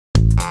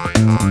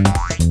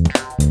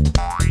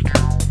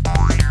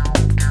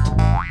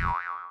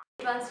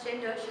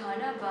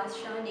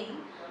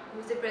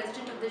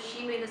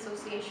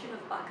Association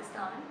of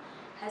Pakistan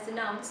has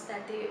announced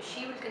that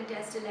she will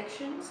contest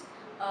elections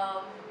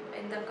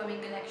in the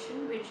upcoming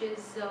election, which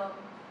is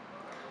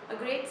a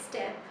great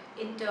step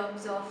in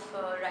terms of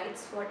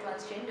rights for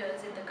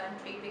transgenders in the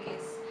country.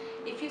 Because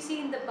if you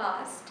see in the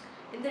past,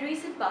 in the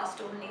recent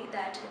past only,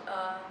 that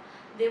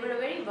they were a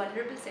very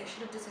vulnerable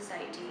section of the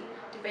society,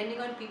 depending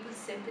on people's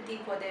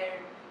sympathy for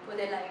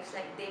their lives.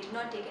 Like, they did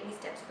not take any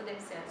steps for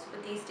themselves,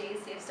 but these days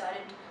they've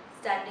started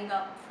standing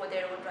up for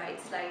their own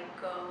rights. Like,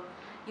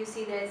 you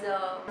see, there's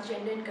a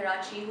transgender in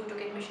Karachi who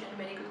took admission in a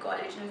medical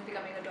college and who's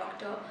becoming a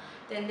doctor.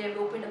 Then they've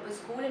opened up a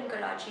school in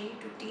Karachi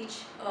to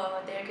teach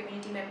their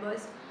community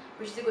members,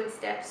 which is a good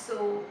step.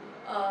 So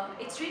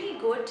it's really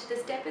good. The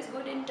step is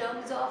good in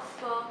terms of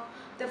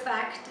the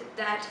fact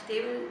that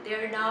they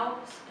are now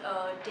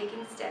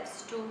taking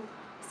steps to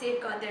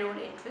safeguard their own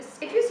interests.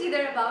 If you see,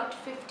 there are about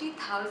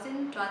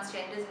 50,000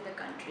 transgenders in the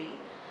country,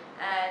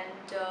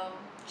 and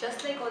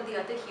just like all the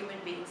other human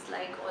beings,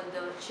 like all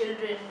the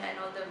children and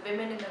all the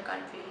women in the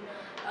country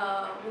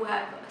who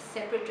have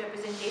separate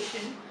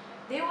representation,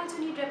 they also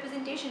need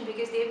representation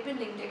because they've been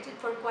neglected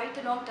for quite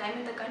a long time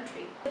in the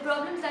country. The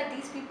problems that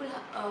these people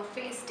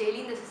face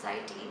daily in the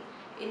society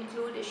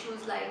include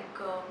issues like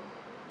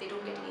they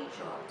don't get any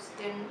jobs,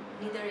 they're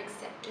neither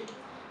accepted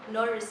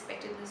nor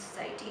respected in the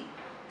society.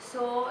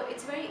 So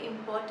it's very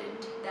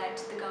important that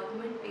the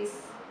government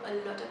pays a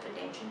lot of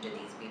attention to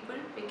these people,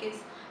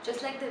 because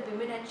just like the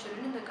women and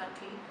children in the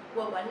country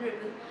who are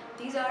vulnerable,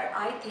 these are,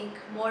 I think,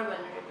 more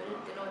vulnerable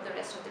than all the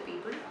rest of the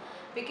people,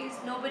 because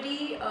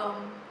nobody,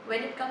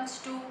 when it comes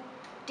to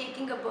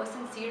taking a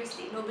person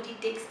seriously, nobody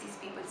takes these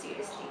people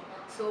seriously.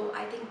 So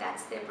I think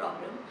that's their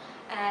problem,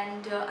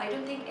 and I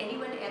don't think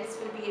anyone else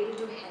will be able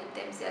to help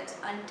themselves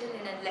until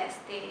and unless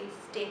they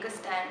take a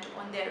stand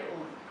on their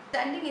own.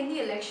 Standing in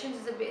the elections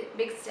is a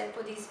big step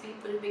for these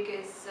people,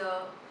 because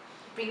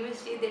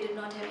previously they did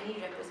not have any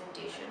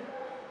representation,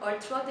 or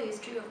throughout the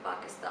history of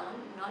Pakistan,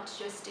 not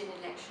just in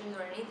elections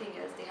or anything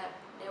else, they have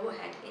never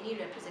had any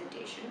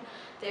representation.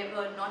 They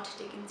were not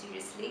taken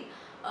seriously.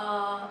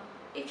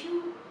 If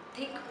you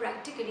think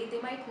practically,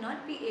 they might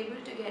not be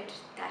able to get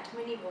that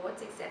many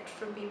votes except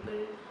from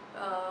people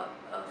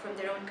from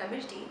their own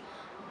community,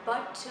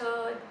 but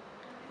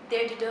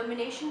their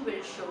determination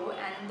will show,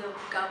 and the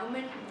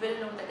government will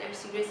know that they're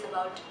serious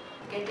about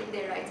getting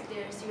their rights,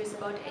 they're serious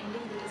about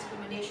ending the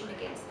discrimination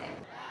against them.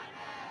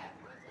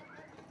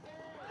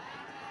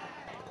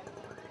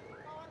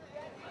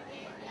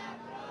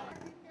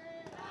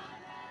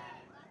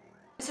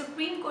 The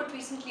Supreme Court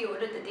recently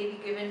ordered that they be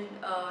given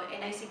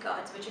NIC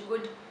cards,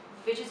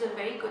 which is a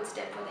very good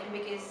step for them,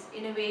 because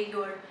in a way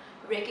you're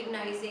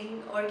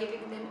recognizing or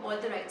giving them all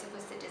the rights of a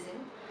citizen,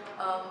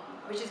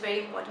 which is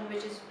very important,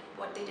 which is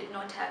what they did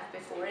not have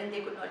before, and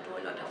they could not do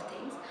a lot of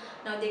things.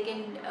 Now they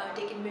can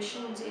take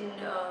admissions in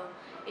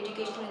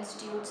educational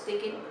institutes, they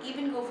can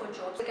even go for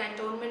jobs. The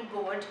Cantonment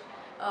Board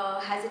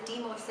has a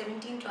team of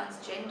 17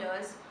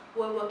 transgenders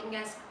who are working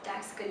as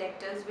tax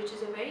collectors, which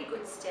is a very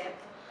good step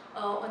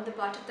on the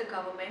part of the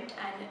government,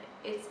 and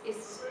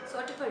it's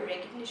sort of a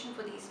recognition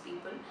for these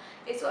people.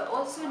 It's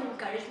also an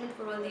encouragement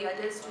for all the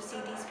others to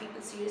see these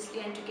people seriously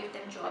and to give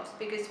them jobs,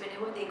 because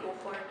whenever they go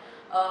for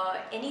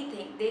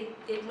anything, they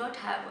did not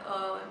have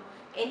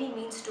any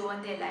means to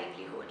earn their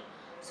livelihood.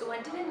 So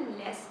until and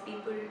unless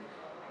people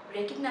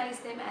recognize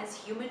them as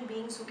human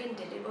beings who can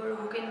deliver,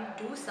 who can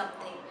do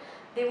something,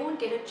 they won't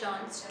get a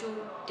chance to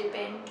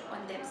depend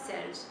on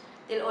themselves.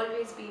 They'll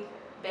always be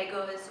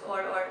beggars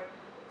or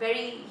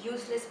very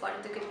useless part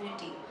of the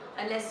community,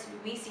 unless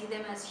we see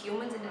them as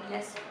humans and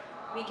unless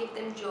we give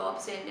them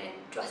jobs and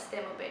trust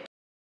them a bit.